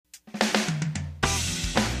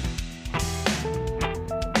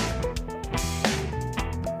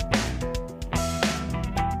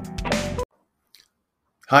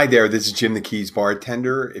Hi there, this is Jim the Keys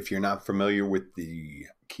Bartender. If you're not familiar with the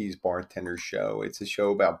Keys Bartender show, it's a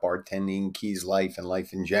show about bartending, Keys life, and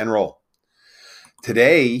life in general.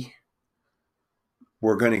 Today,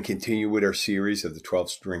 we're going to continue with our series of the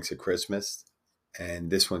 12 Drinks of Christmas. And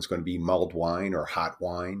this one's going to be mulled wine or hot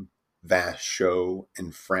wine, vin chaud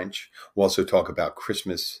in French. We'll also talk about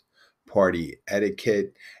Christmas party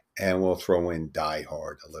etiquette, and we'll throw in Die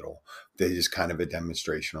Hard a little. This is kind of a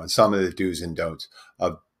demonstration on some of the do's and don'ts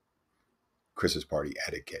of Christmas party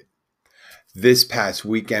etiquette. This past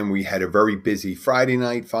weekend, we had a very busy Friday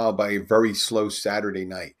night, followed by a very slow Saturday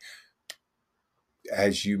night.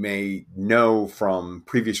 As you may know from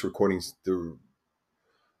previous recordings, the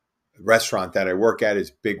restaurant that I work at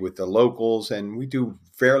is big with the locals, and we do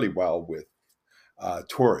fairly well with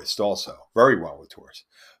tourists also, very well with tourists.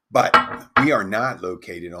 But we are not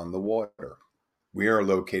located on the water. We are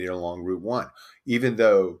located along Route 1. Even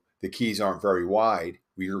though the Keys aren't very wide,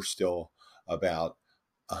 we are still about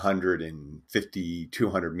 150,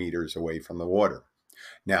 200 meters away from the water.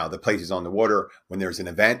 Now, the places on the water, when there's an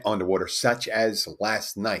event on the water, such as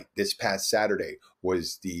last night, this past Saturday,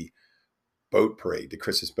 was the boat parade, the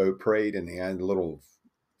Christmas boat parade, and they had a little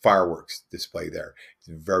fireworks display there. It's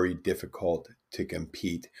very difficult to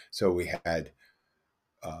compete. So we had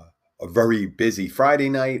a very busy Friday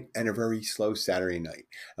night and a very slow Saturday night.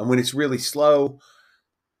 And when it's really slow,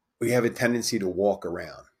 we have a tendency to walk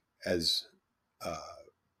around as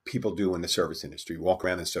people do in the service industry, walk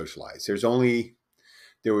around and socialize.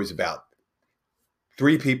 There was about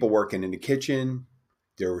 3 people working in the kitchen.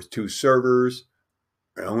 There was 2 servers,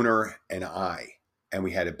 an owner, and I. And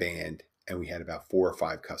we had a band, and we had about 4 or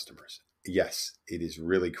 5 customers. Yes, it is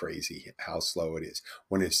really crazy how slow it is.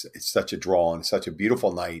 When it's such a draw and such a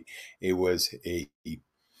beautiful night, it was a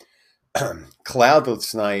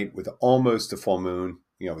cloudless night with almost a full moon.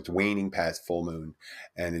 You know, it's waning past full moon,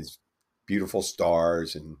 and it's beautiful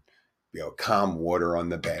stars and calm water on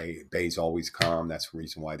the bay. Bay's always calm. That's the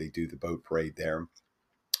reason why they do the boat parade there.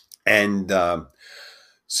 And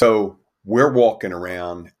so we're walking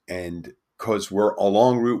around, and because we're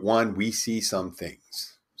along Route 1, we see some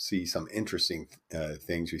things, see some interesting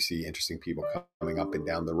things. We see interesting people coming up and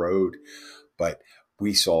down the road, but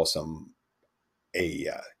we saw a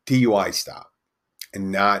DUI stop,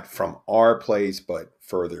 and not from our place, but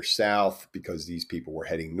further south, because these people were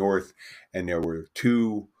heading north, and there were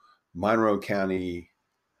 2 Monroe County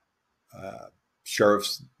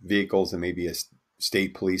sheriff's vehicles and maybe a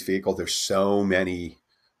state police vehicle. There's so many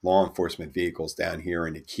law enforcement vehicles down here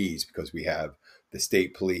in the Keys because we have the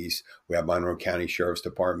state police, we have Monroe County Sheriff's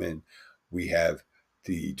Department, we have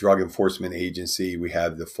the Drug Enforcement Agency, we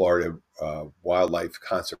have the Florida Wildlife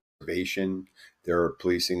Conservation, their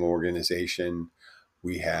policing organization.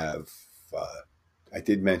 We have, I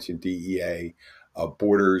did mention DEA,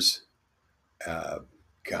 Borders,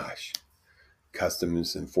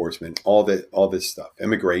 Customs Enforcement, all this stuff,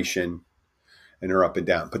 immigration, and they're up and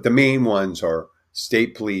down. But the main ones are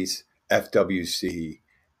State Police, FWC,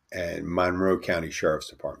 and Monroe County Sheriff's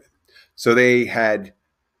Department. So they had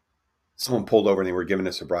someone pulled over and they were giving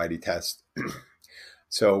a sobriety test.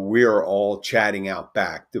 So we are all chatting out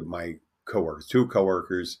back to my coworkers, 2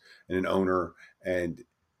 coworkers and an owner, and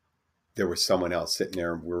there was someone else sitting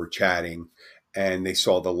there. We were chatting, and they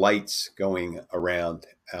saw the lights going around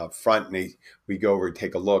out front, and we go over and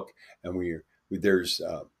take a look, and there's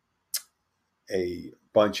a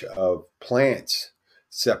bunch of plants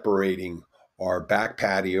separating our back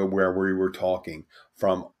patio where we were talking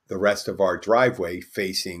from the rest of our driveway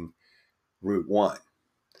facing Route 1.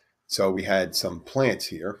 So we had some plants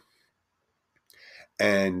here,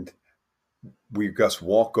 and we just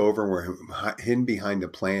walk over, and we're hidden behind the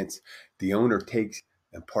plants. The owner takes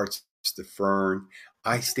and parts the fern.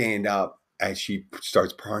 I stand up as she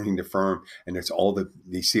starts parting the fern, and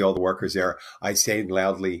you see all the workers there. I say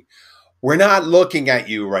loudly, "We're not looking at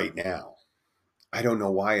you right now." I don't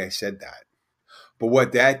know why I said that. But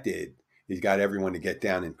what that did is got everyone to get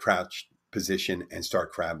down in crouch position and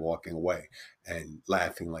start crab walking away and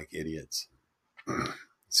laughing like idiots.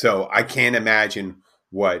 So I can't imagine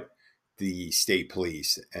what the state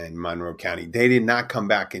police and Monroe County, they did not come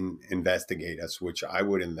back and investigate us, which I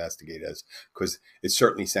would investigate us, because it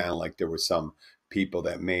certainly sounded like there were some people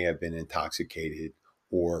that may have been intoxicated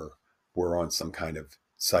or were on some kind of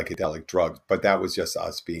psychedelic drug. But that was just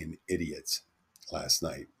us being idiots last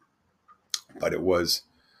night. But it was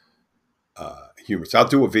humorous. I'll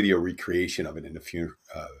do a video recreation of it in the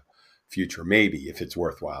future, maybe, if it's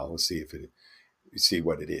worthwhile. We'll see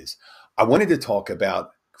what it is. I wanted to talk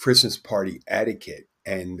about Christmas party etiquette,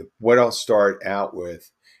 and what I'll start out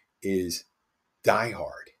with is Die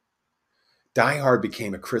Hard. Die Hard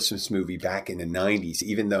became a Christmas movie back in the 90s,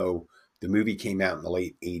 even though the movie came out in the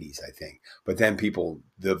late 80s, I think. But then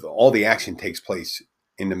all the action takes place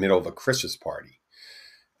in the middle of a Christmas party.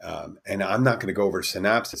 And I'm not going to go over a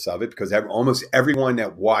synopsis of it because almost everyone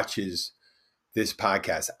that watches this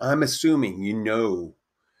podcast, I'm assuming you know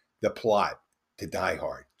the plot to Die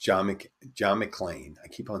Hard. John McClane. I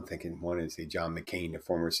keep on thinking, wanting to say John McCain, the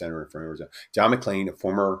former senator from Arizona. John McClane, a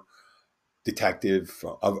former detective,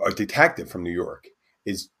 a detective from New York,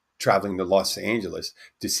 is traveling to Los Angeles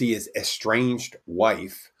to see his estranged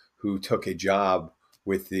wife, who took a job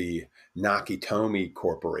with the Nakatomi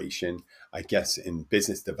Corporation, I guess in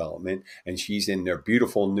business development, and she's in their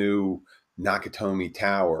beautiful new Nakatomi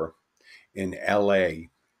Tower in LA,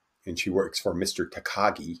 and she works for Mr.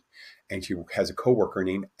 Takagi, and she has a coworker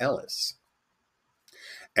named Ellis.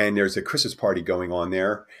 And there's a Christmas party going on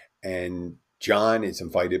there, and John is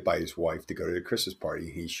invited by his wife to go to the Christmas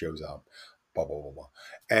party. He shows up, blah, blah, blah, blah.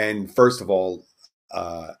 And first of all,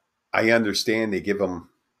 I understand they give him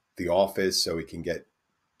the office so he can get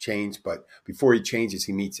changed. But before he changes,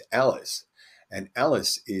 he meets Ellis. And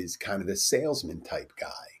Ellis is kind of the salesman type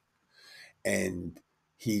guy. And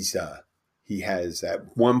he has,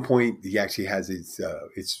 at one point, he actually has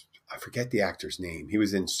I forget the actor's name. He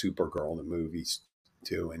was in Supergirl, the movies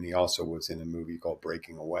too. And he also was in a movie called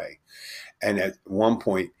Breaking Away. And at one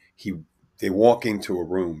point, they walk into a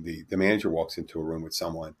room. The manager walks into a room with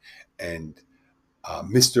someone, and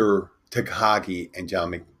Mr. Takagi and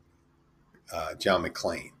John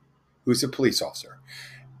McClane, who's a police officer,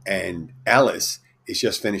 and Alice is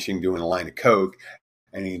just finishing doing a line of coke,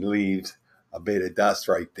 and he leaves a bit of dust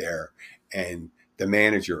right there, and the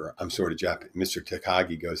manager, I'm sort of Japanese, Mr.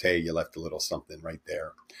 Takagi goes, "Hey, you left a little something right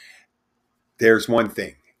there." There's one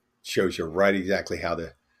thing, shows you right exactly how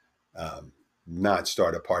to not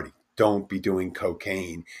start a party. Don't be doing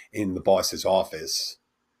cocaine in the boss's office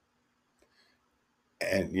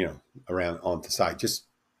and, around on the side. Just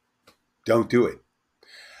don't do it.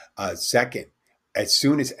 Second, as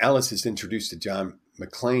soon as Ellis is introduced to John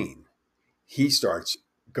McClane, he starts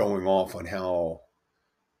going off on how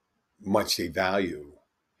much they value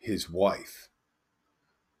his wife.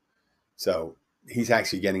 So he's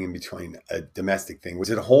actually getting in between a domestic thing, which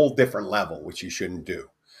is a whole different level, which you shouldn't do.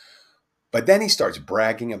 But then he starts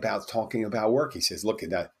bragging about talking about work. He says, "Look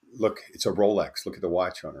at that. Look, it's a Rolex. Look at the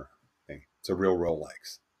watch on her thing. It's a real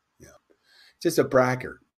Rolex." Just a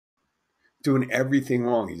braggart, doing everything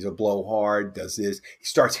wrong. He's a blowhard, does this. He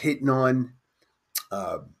starts hitting on,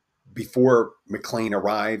 before McClane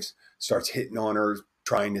arrives, starts hitting on her,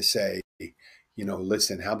 trying to say,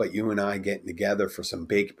 "Listen, how about you and I getting together for some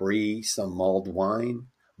baked brie, some mulled wine,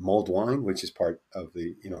 which is part of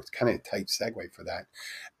the, it's kind of a tight segue for that.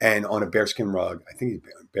 And on a bearskin rug, I think it's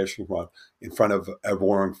a bearskin rug in front of a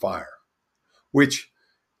roaring fire, which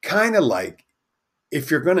kind of like, if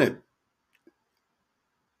you're going to,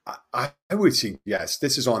 I would suggest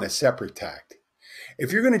this is on a separate tact.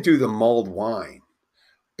 If you're going to do the mulled wine,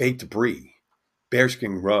 baked brie,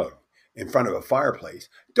 bearskin rug in front of a fireplace,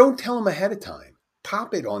 don't tell them ahead of time.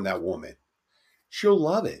 Pop it on that woman. She'll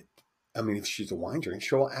love it. I mean, if she's a wine drinker,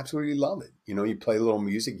 she'll absolutely love it. You play a little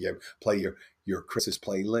music, you play your Christmas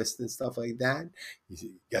playlist and stuff like that.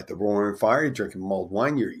 You got the roaring fire, you're drinking mulled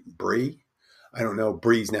wine, you're eating brie. I don't know,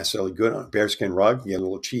 brie's necessarily good on a bearskin rug. You get a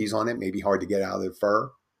little cheese on it, maybe hard to get out of the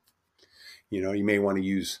fur. You may want to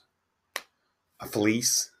use a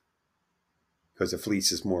fleece because the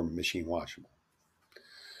fleece is more machine washable.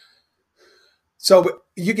 So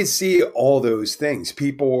you can see all those things.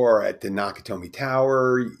 People are at the Nakatomi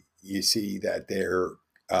Tower. You see that they're,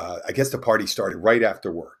 I guess the party started right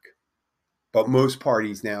after work. But most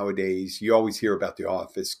parties nowadays, you always hear about the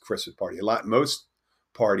office Christmas party. Most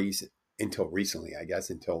parties, until recently, I guess,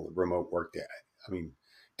 until remote work day. I mean,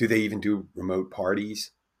 do they even do remote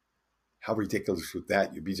parties? How ridiculous would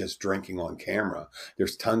that? You'd be just drinking on camera.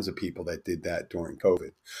 There's tons of people that did that during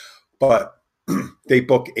COVID. But they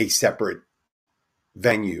book a separate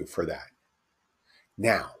venue for that.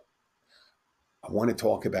 Now, I want to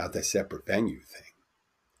talk about the separate venue thing.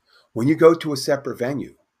 When you go to a separate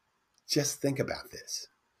venue, just think about this.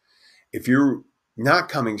 If you're not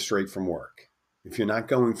coming straight from work, if you're not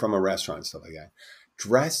going from a restaurant, stuff like that,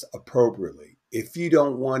 dress appropriately. If you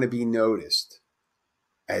don't want to be noticed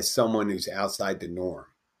as someone who's outside the norm.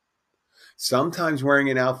 Sometimes wearing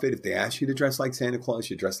an outfit, if they ask you to dress like Santa Claus,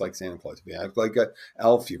 you dress like Santa Claus. If you act like an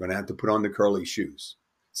elf, you're going to have to put on the curly shoes.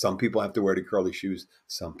 Some people have to wear the curly shoes.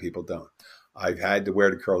 Some people don't. I've had to wear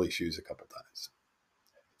the curly shoes a couple times.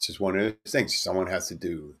 It's just one of those things. Someone has to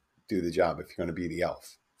do the job if you're going to be the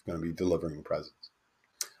elf. If you're going to be delivering presents.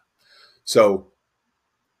 So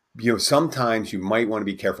sometimes you might want to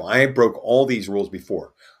be careful. I broke all these rules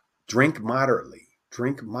before. Drink moderately.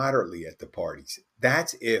 Drink moderately at the parties.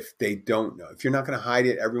 That's if they don't know. If you're not going to hide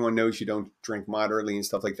it, everyone knows you don't drink moderately and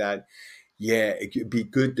stuff like that. Yeah, it could be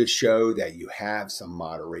good to show that you have some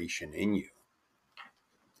moderation in you.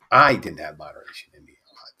 I didn't have moderation in me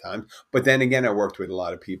a lot of times. But then again, I worked with a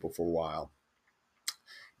lot of people for a while.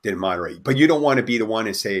 Didn't moderate. But you don't want to be the one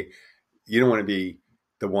to say, you don't want to be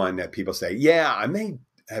the one that people say, yeah, I may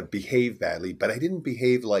have behaved badly, but I didn't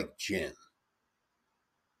behave like Jim.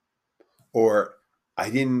 Or I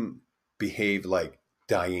didn't behave like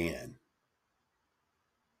Diane.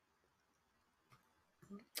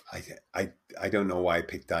 I don't know why I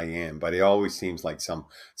picked Diane, but it always seems like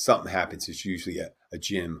something happens. It's usually a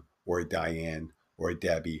Jim or a Diane or a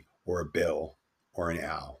Debbie or a Bill or an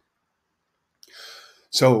Al.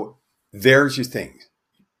 So there's your thing.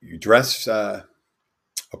 You dress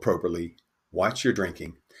appropriately, watch your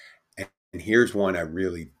drinking, and here's one I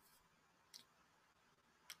really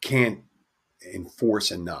can't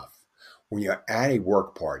enforce enough. When you're at a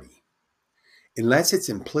work party, unless it's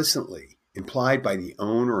implicitly implied by the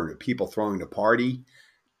owner or the people throwing the party,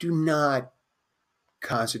 do not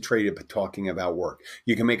concentrate on talking about work.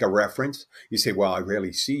 You can make a reference. You say, well, I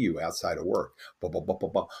rarely see you outside of work. Blah, blah, blah, blah,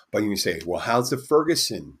 blah. But you say, well, how's the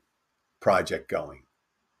Ferguson project going?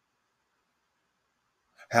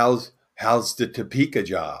 How's the Topeka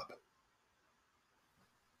job?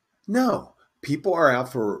 No. People are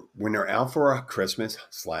out when they're out for a Christmas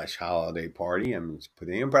 / holiday party. I'm just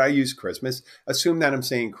putting in, but I use Christmas. Assume that I'm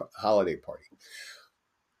saying holiday party.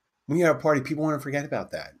 When you're at a party, people want to forget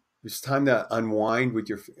about that. It's time to unwind with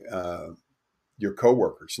your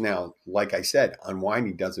coworkers. Now, like I said,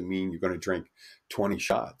 unwinding doesn't mean you're going to drink 20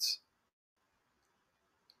 shots.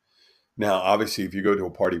 Now, obviously, if you go to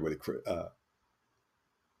a party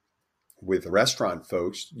with restaurant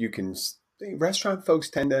folks, restaurant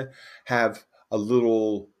folks tend to have a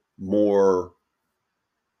little more,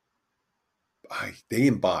 they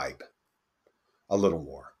imbibe a little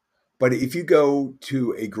more. But if you go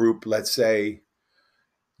to a group, let's say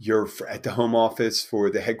you're at the home office for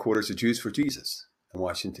the headquarters of Jews for Jesus in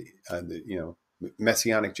Washington,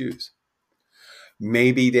 Messianic Jews,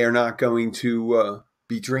 maybe they're not going to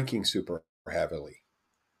be drinking super heavily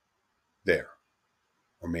there.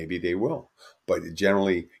 Or maybe they will. But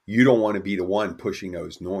generally, you don't want to be the one pushing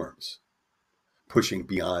those norms, pushing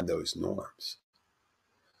beyond those norms,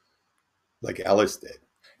 like Ellis did.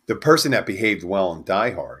 The person that behaved well in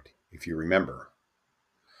Die Hard, if you remember,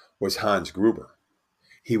 was Hans Gruber.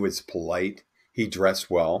 He was polite. He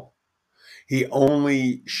dressed well. He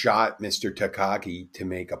only shot Mr. Takagi to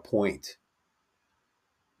make a point.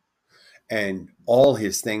 And all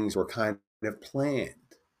his things were kind of planned,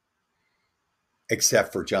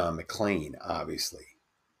 except for John McClane, obviously.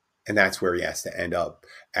 And that's where he has to end up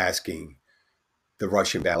asking the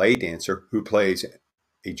Russian ballet dancer who plays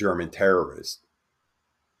a German terrorist.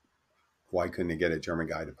 Why couldn't they get a German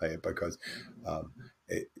guy to play it? Because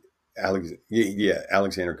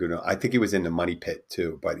Alexander Goodall. I think he was in the Money Pit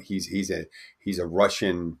too, but he's a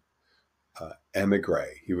Russian emigre.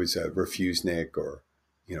 He was a refusenik, or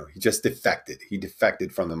he just defected. He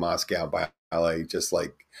defected from the Moscow ballet, just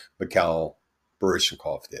like Mikhail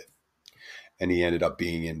Baryshnikov did, and he ended up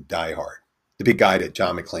being in Die Hard, the big guy that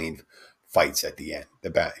John McClane fights at the end.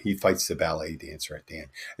 He fights the ballet dancer at the end.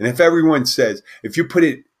 And if everyone says, if you put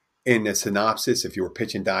it in a synopsis, if you were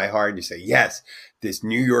pitching Die Hard, you say, yes, this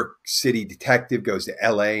New York City detective goes to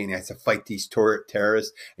LA and has to fight these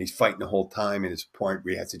terrorists, and he's fighting the whole time, and his point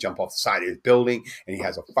where he has to jump off the side of his building, and he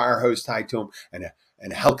has a fire hose tied to him, and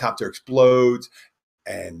a helicopter explodes,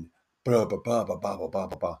 and blah, blah, blah, blah, blah, blah, blah,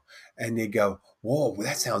 blah, blah. And they go, whoa,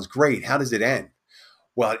 that sounds great. How does it end?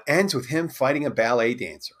 Well, it ends with him fighting a ballet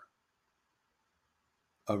dancer.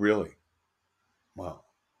 Oh, really? Wow.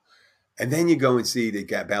 And then you go and see the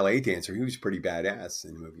ballet dancer. He was pretty badass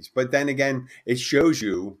in the movies. But then again, it shows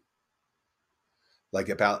you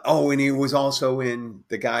and he was also in,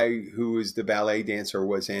 the guy who was the ballet dancer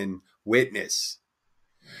was in Witness.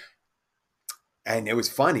 And it was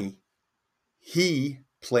funny. He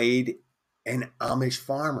played an Amish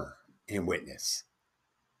farmer in Witness.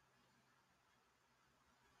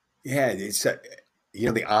 Yeah, it's the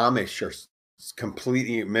Amish are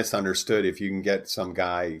completely misunderstood. If you can get some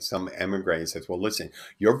emigre says, well, listen,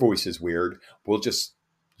 your voice is weird.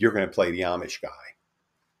 You're going to play the Amish guy.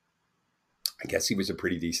 I guess he was a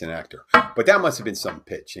pretty decent actor, but that must have been some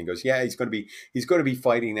pitch. And he goes, yeah, he's going to be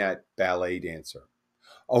fighting that ballet dancer.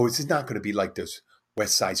 Oh, this is not going to be like those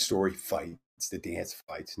West Side Story fights, the dance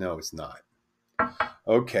fights. No, it's not.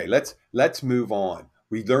 Okay, let's move on.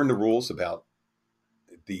 We learned the rules about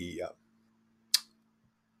the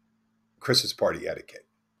Christmas party etiquette.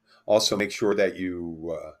 Also, make sure that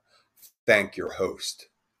you thank your host.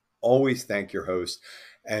 Always thank your host.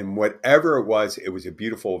 And whatever it was a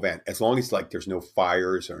beautiful event. As long as like there's no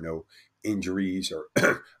fires or no injuries or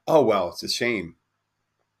oh well, it's a shame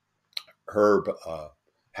Herb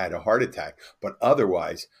had a heart attack, but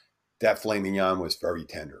otherwise that filet mignon was very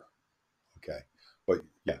tender. Okay, but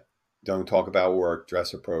yeah, don't talk about work.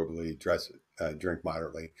 Dress appropriately. Drink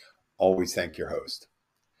moderately. Always thank your host.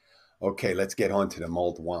 Okay, let's get on to the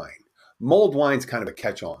mulled wine. Mulled wine's kind of a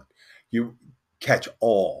catch-on. You catch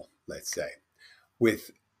all, let's say.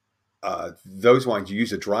 With those wines, you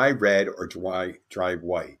use a dry red or dry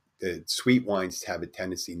white. The sweet wines have a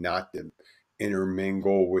tendency not to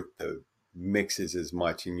intermingle with the mixes as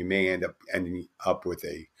much, and you may ending up with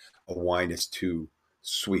a wine that's too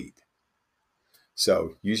sweet.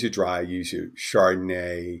 So use your dry, use your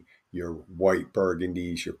Chardonnay, your white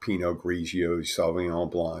Burgundies, your Pinot Grigios,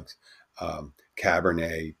 Sauvignon Blancs,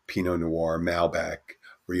 Cabernet, Pinot Noir, Malbec,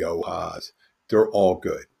 Riojas. They're all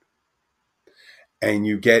good. And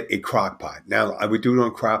you get a crock pot. Now, I would do it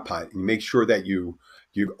on crock pot and make sure that you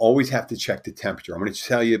always have to check the temperature. I'm going to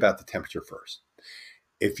tell you about the temperature first.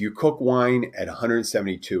 If you cook wine at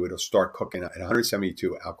 172, it'll start cooking at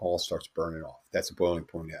 172. Alcohol starts burning off. That's the boiling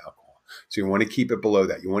point of alcohol. So you want to keep it below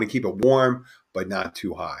that. You want to keep it warm, but not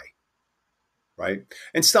too high, right?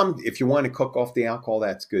 And if you want to cook off the alcohol,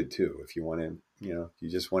 that's good too. If you want to, you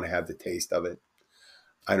just want to have the taste of it.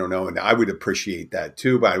 I don't know. And I would appreciate that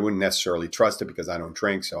too, but I wouldn't necessarily trust it because I don't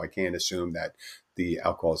drink. So I can't assume that the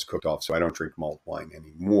alcohol is cooked off. So I don't drink mulled wine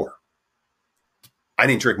anymore. I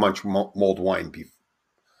didn't drink much mulled wine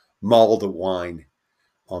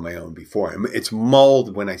on my own before. It's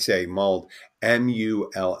mulled when I say mulled,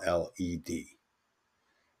 Mulled.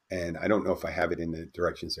 And I don't know if I have it in the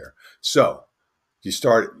directions there. So you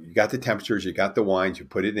got the temperatures, you got the wines, you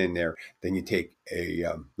put it in there. Then you take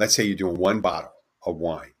let's say you're doing one bottle of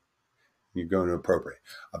wine. You're going to appropriate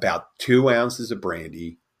about 2 ounces of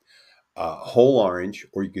brandy, whole orange,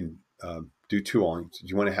 or you can do 2 oranges.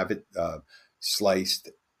 You want to have it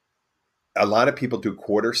sliced. A lot of people do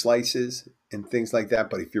quarter slices and things like that.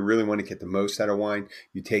 But if you really want to get the most out of wine,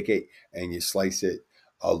 you take it and you slice it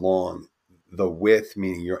along the width,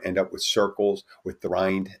 meaning you'll end up with circles with the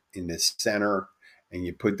rind in the center. And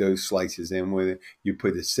you put those slices in with it. You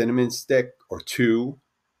put a cinnamon stick or 2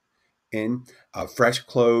 in, fresh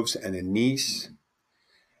cloves and anise,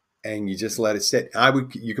 and you just let it sit.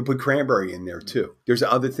 You could put cranberry in there too. There's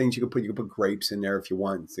other things you can put. You can put grapes in there if you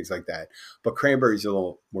want, things like that. But cranberry's a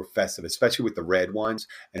little more festive, especially with the red ones,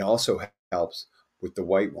 and it also helps with the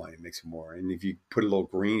white wine. It makes it more. And if you put a little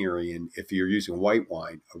greenery in, if you're using white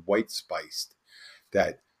wine, a white spiced,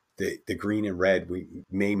 that the green and red, we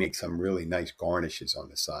may make some really nice garnishes on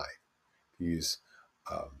the side. Use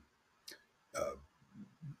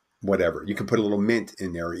whatever. You can put a little mint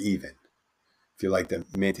in there even. If you like to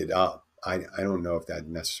mint it up. I don't know if that'd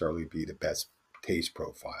necessarily be the best taste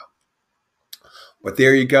profile. But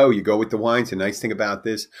there you go. You go with the wines. The nice thing about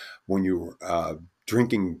this, when you're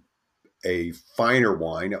drinking a finer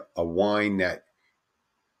wine, a wine that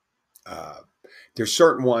there's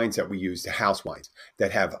certain wines that we use, the house wines,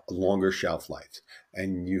 that have longer shelf lives.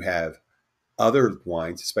 And you have other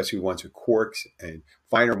wines, especially ones with corks and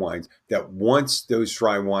finer wines, that once those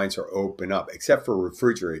dry wines are open up, except for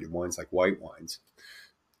refrigerated ones like white wines,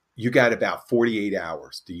 you got about 48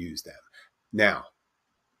 hours to use them. Now,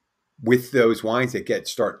 with those wines that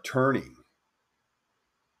start turning,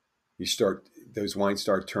 those wines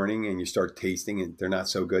start turning and you start tasting and they're not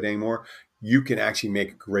so good anymore, you can actually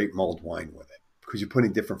make a great mulled wine with it because you're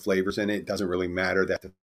putting different flavors in it. It doesn't really matter that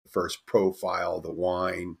the first profile of the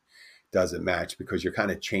wine doesn't match because you're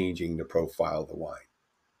kind of changing the profile of the wine.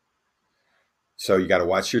 So you got to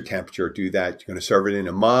watch your temperature, do that. You're going to serve it in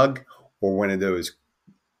a mug or one of those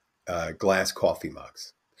glass coffee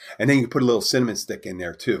mugs. And then you can put a little cinnamon stick in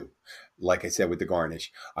there too. Like I said, with the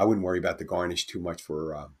garnish, I wouldn't worry about the garnish too much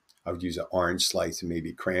I would use an orange slice and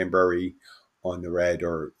maybe cranberry on the red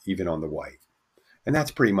or even on the white. And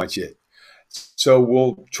that's pretty much it. So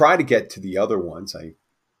we'll try to get to the other ones.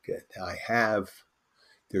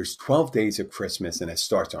 There's 12 days of Christmas, and it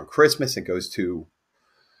starts on Christmas. It goes to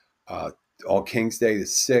All Kings Day, the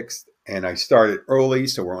 6th. And I started early,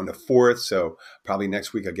 so we're on the 4th. So probably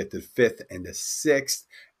next week I'll get to the 5th and the 6th.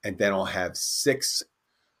 And then I'll have 6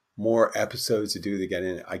 more episodes to do to get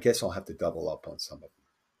in. I guess I'll have to double up on some of them.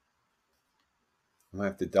 I'll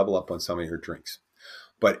have to double up on some of your drinks.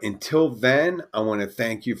 But until then, I want to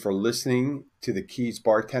thank you for listening to The Keys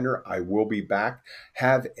Bartender. I will be back.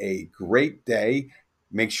 Have a great day.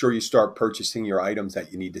 Make sure you start purchasing your items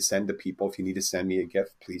that you need to send to people. If you need to send me a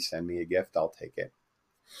gift, please send me a gift. I'll take it.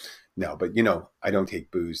 No, but I don't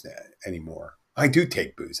take booze anymore. I do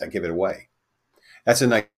take booze. I give it away. That's a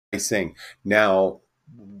nice thing. Now,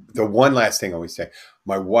 the one last thing I always say,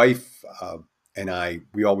 my wife and I,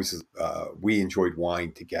 we enjoyed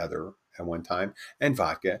wine together at one time, and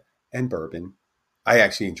vodka and bourbon. I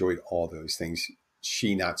actually enjoyed all those things.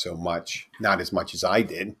 She not so much, not as much as I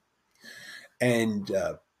did. And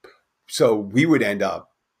so we would end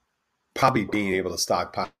up probably being able to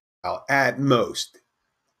stockpile at most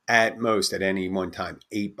at any one time,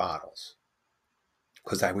 8 bottles,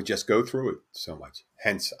 because I would just go through it so much.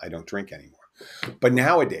 Hence, I don't drink anymore. But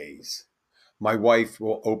nowadays, my wife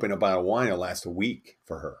will open a bottle of wine. It'll last a week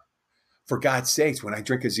for her. For God's sakes, when I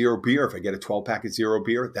drink a zero beer, if I get a 12-pack of zero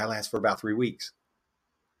beer, that lasts for about 3 weeks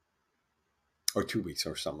or 2 weeks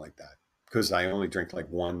or something like that, because I only drink like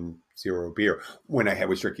 1 zero beer. When I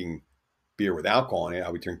was drinking beer with alcohol in it, I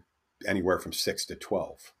would drink anywhere from 6 to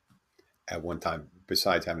 12 at one time,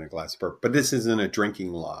 besides having a glass of bourbon. But this isn't a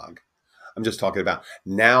drinking log. I'm just talking about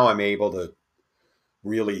now I'm able to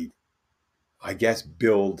really, I guess,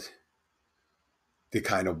 build the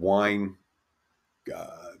kind of wine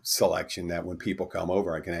selection that when people come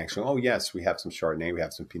over, I can actually, oh, yes, we have some Chardonnay, we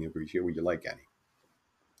have some Pinot Grigio. Would you like any?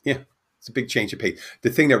 Yeah, it's a big change of pace. The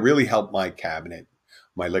thing that really helped my cabinet,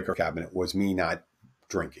 my liquor cabinet, was me not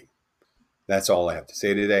drinking. That's all I have to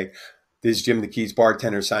say today. This is Jim the Keys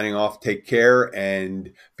bartender signing off. Take care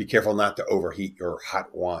and be careful not to overheat your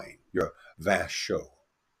hot wine, your vin chaud.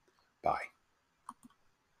 Bye.